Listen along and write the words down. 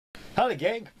Howdy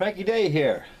gang, Frankie Day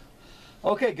here.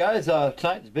 Okay guys,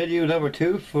 tonight's video number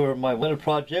 2 for my winter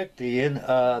project, the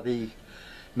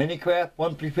Minicraft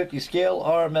 1/350 scale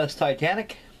RMS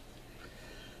Titanic.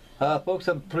 Folks,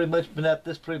 I've pretty much been at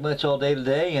this pretty much all day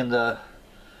today, and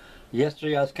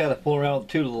yesterday I was kind of fooling around with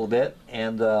the tool a little bit,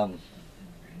 and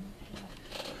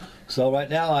so right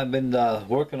now I've been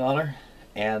working on her,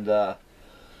 and I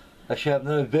should have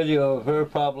another video of her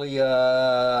probably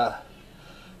by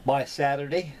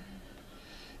Saturday.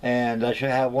 And I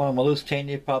should have one on my loose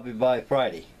chaining probably by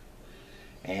Friday.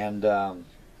 And I'm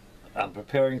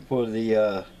preparing for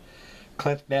the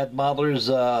Clint Mad Modelers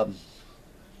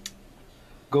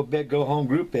Go Big Go Home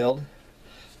group build,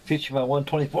 featuring my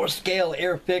 1/24 scale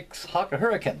Airfix Hawker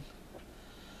Hurricane.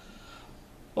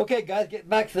 Okay guys, getting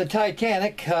back to the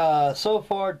Titanic. So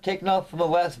far, taking off from the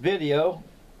last video,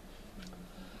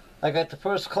 I got the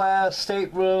first class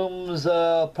staterooms,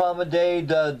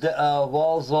 promenade,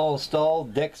 walls all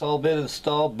installed, decks all been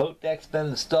installed, boat decks been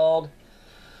installed.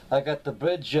 I got the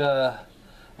bridge,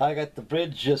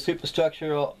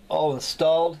 superstructure all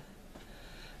installed.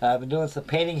 I've been doing some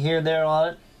painting here and there on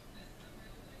it,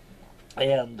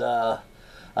 and I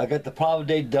got the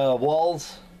promenade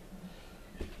walls,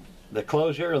 the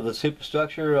closure of the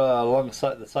superstructure along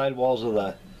the side walls of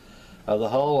the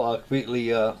hull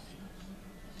completely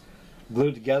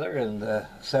glued together and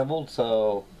assembled,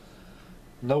 so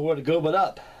nowhere to go but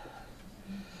up.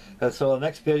 And so the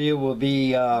next video will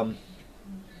be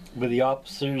with the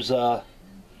officers'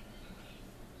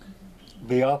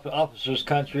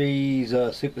 countries,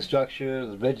 superstructure,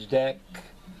 the bridge deck.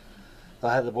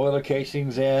 I have the boiler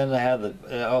casings in.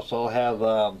 I also have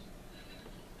the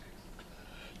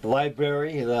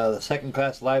library, the second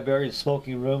class library. The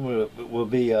smoking room will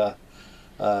be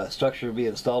structure will be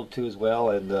installed too as well,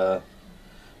 and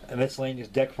miscellaneous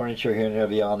deck furniture here and there will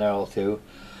be on there all too.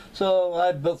 So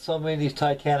I built so many of these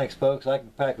Titanics, folks, I can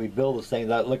practically build this thing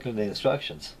without looking at the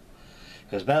instructions.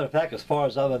 As a matter of fact, as far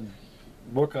as I've been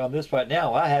working on this right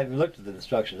now, I haven't even looked at the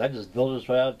instructions. I just built this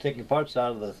right out, taking parts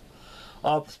out of the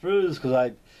sprues,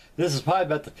 because this is probably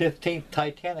about the 15th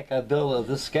Titanic I built of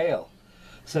this scale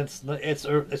since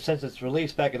its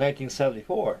release back in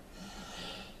 1974.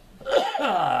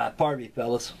 Pardon me,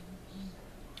 fellas.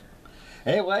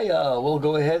 Anyway, we'll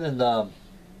go ahead and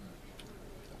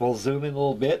we'll zoom in a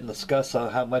little bit and discuss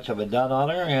how much I've been done on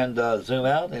her, and zoom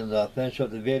out and finish up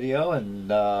the video,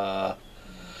 and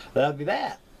that'll be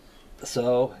that.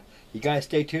 So you guys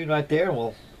stay tuned right there, and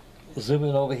we'll zoom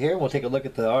in over here and we'll take a look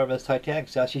at the RMS Titanic,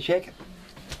 see how she's shaking.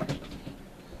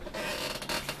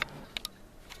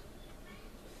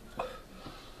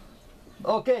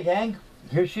 Okay gang,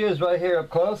 here she is right here up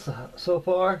close. So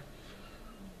far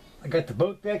I got the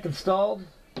boat deck installed,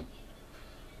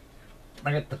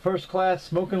 I got the first class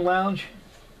smoking lounge,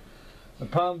 the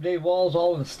promenade walls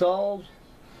all installed,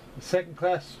 the second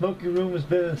class smoking room has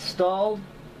been installed,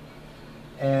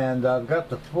 and I've got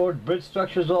the forward bridge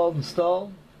structures all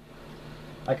installed.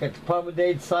 I got the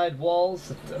promenade side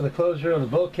walls, the closure of the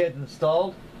bulkhead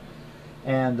installed,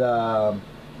 and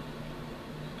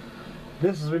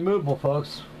this is removable,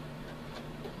 folks.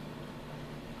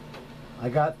 I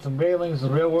got some railings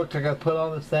and rail work I got put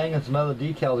on this thing, and some other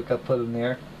details I got put in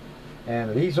there.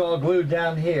 And these are all glued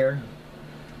down here,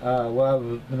 what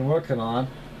I've been working on.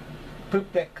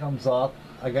 Poop deck comes off.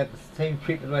 I got the same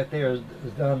treatment right there is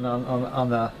done on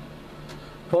the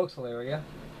forecastle area.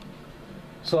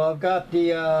 So I've got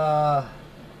the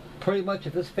pretty much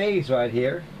at this phase right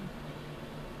here.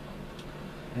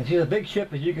 And she's a big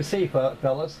ship, as you can see,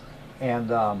 fellas, and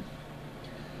a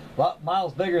lot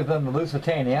miles bigger than the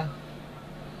Lusitania.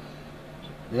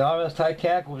 The RMS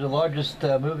Titanic was the largest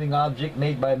moving object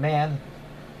made by man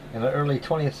in the early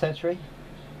 20th century,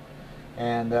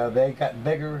 and they got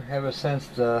bigger ever since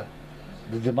the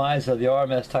demise of the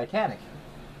RMS Titanic.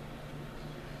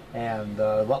 And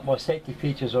a lot more safety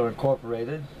features are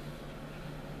incorporated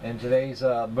in today's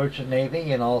merchant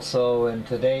navy, and also in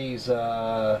today's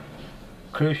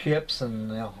cruise ships,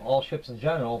 and all ships in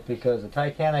general, because the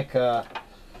Titanic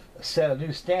set a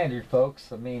new standard,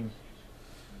 folks. I mean,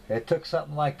 it took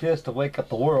something like this to wake up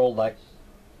the world, like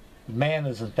man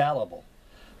is infallible.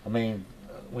 I mean,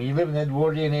 when you live in the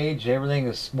Edwardian age, everything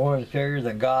is more inferior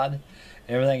than God,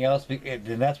 and everything else,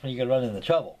 then that's when you get run into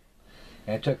trouble.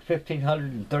 And it took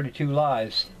 1,532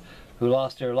 lives who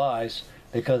lost their lives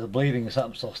because of believing in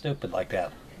something so stupid like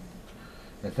that,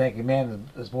 and thinking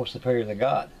man is more superior than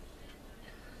God.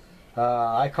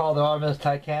 I call the RMS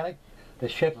Titanic the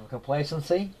ship of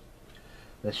complacency,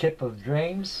 the ship of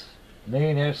dreams,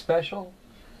 millionaire special,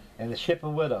 and the ship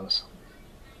of widows.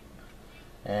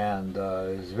 And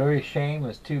it's very shame.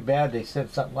 It's too bad they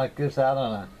sent something like this out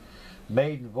on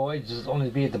maiden voyage is only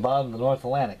to be at the bottom of the North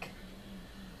Atlantic.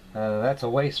 That's a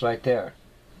waste right there.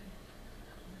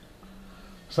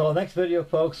 So the next video,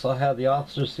 folks, I'll have the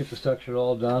officer's superstructure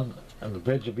all done, and the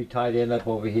bridge will be tied in up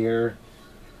over here.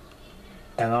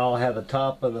 And I'll have the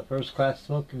top of the first class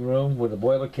smoking room where the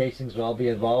boiler casings will all be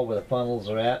involved, where the funnels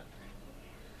are at.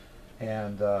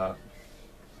 And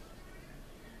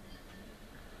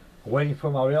waiting for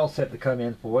my rail set to come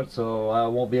in for it, so I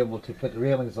won't be able to put the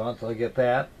railings on until I get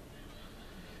that.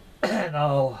 And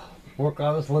I'll work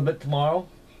on this a little bit tomorrow.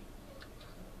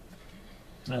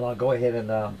 And I'll go ahead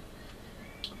and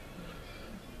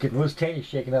get loose titanic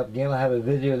shaken up again. I'll have a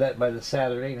video of that by the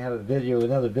Saturday, and have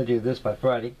another video of this by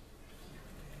Friday.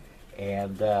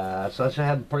 And so I should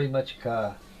have pretty much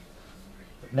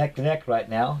neck to neck right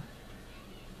now.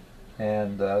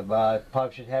 And I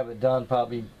probably should have it done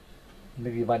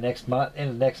maybe by next month, end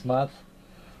of next month,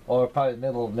 or probably the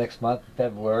middle of next month,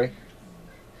 February.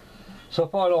 So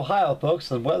far in Ohio, folks,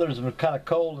 the weather's been kind of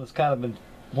cold and it's kind of been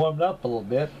warming up a little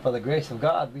bit. By the grace of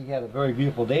God, we had a very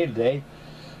beautiful day today.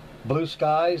 Blue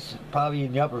skies, probably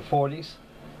in the upper 40s,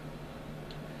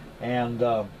 and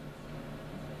not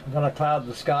a cloud in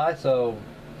the sky, so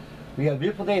we had a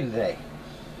beautiful day today,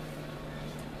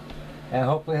 and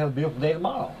hopefully have a beautiful day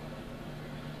tomorrow.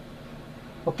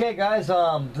 Okay, guys,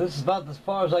 this is about as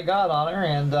far as I got on her,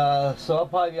 and so I'll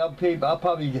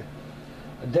probably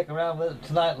dick around with it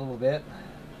tonight a little bit,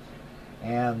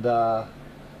 and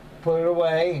put her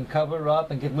away and cover her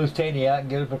up and get loose titanic out and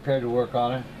get her prepared to work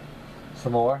on her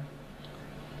some more.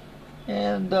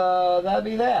 And that'll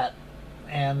be that.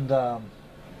 And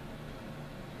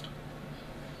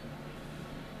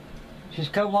she's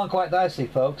coming along quite nicely,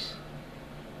 folks.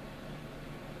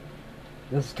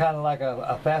 This is kind of like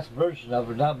a fast version of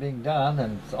her not being done,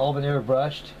 and it's all been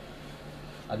airbrushed.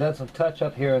 I've done some touch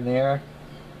up here and there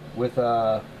with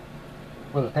a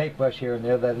paintbrush here and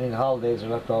there that any holidays are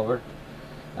left over.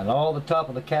 And all the top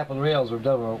of the cap and rails were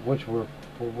done, which were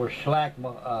shellacked.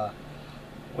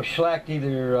 Was shellacked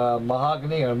either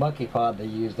mahogany or monkey pod they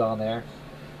used on there.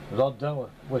 It was all done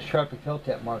with Sharpie fill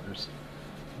tip markers,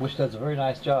 which does a very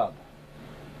nice job.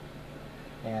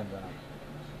 And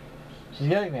she's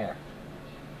getting there.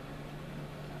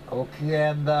 Okay,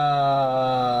 and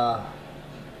that'll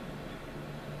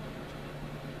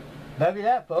be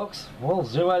that, folks. We'll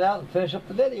zoom right out and finish up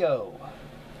the video.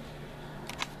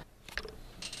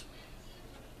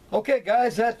 Okay,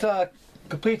 guys, that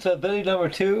completes video number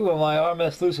 2 of my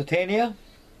RMS Lusitania.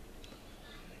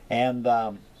 And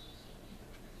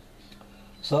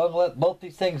so I'm going to let both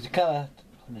these things kind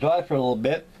of dry for a little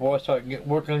bit before I start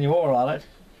working any more on it.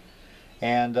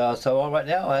 And so right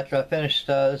now, after I finish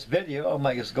this video, I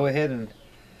might just go ahead and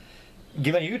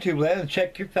give my YouTube land and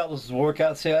check your fellas' work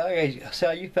out, see how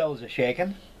you fellas are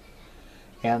shaking.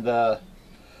 And that'll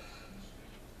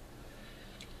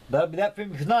be that for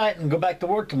me tonight, and go back to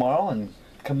work tomorrow and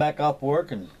come back off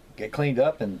work and get cleaned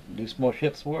up and do some more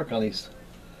ship's work on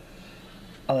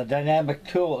the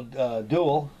dynamic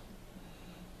duel,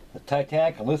 the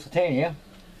Titanic and Lusitania.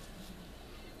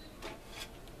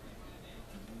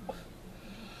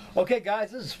 Okay,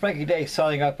 guys, this is Frankie Day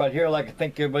signing off right here. I'd like to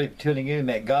thank everybody for tuning in.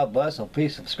 May God bless, and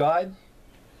please subscribe.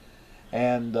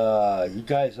 And you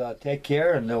guys take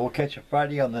care, and we'll catch you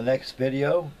Friday on the next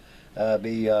video.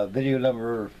 Be video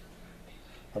number,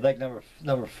 I think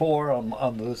number 4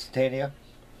 on the Lusitania,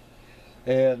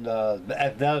 and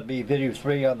that'll be video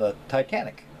 3 on the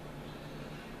Titanic.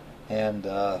 And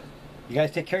you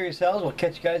guys take care of yourselves. We'll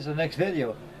catch you guys in the next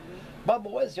video. Bye,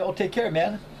 boys. Y'all take care,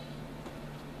 man.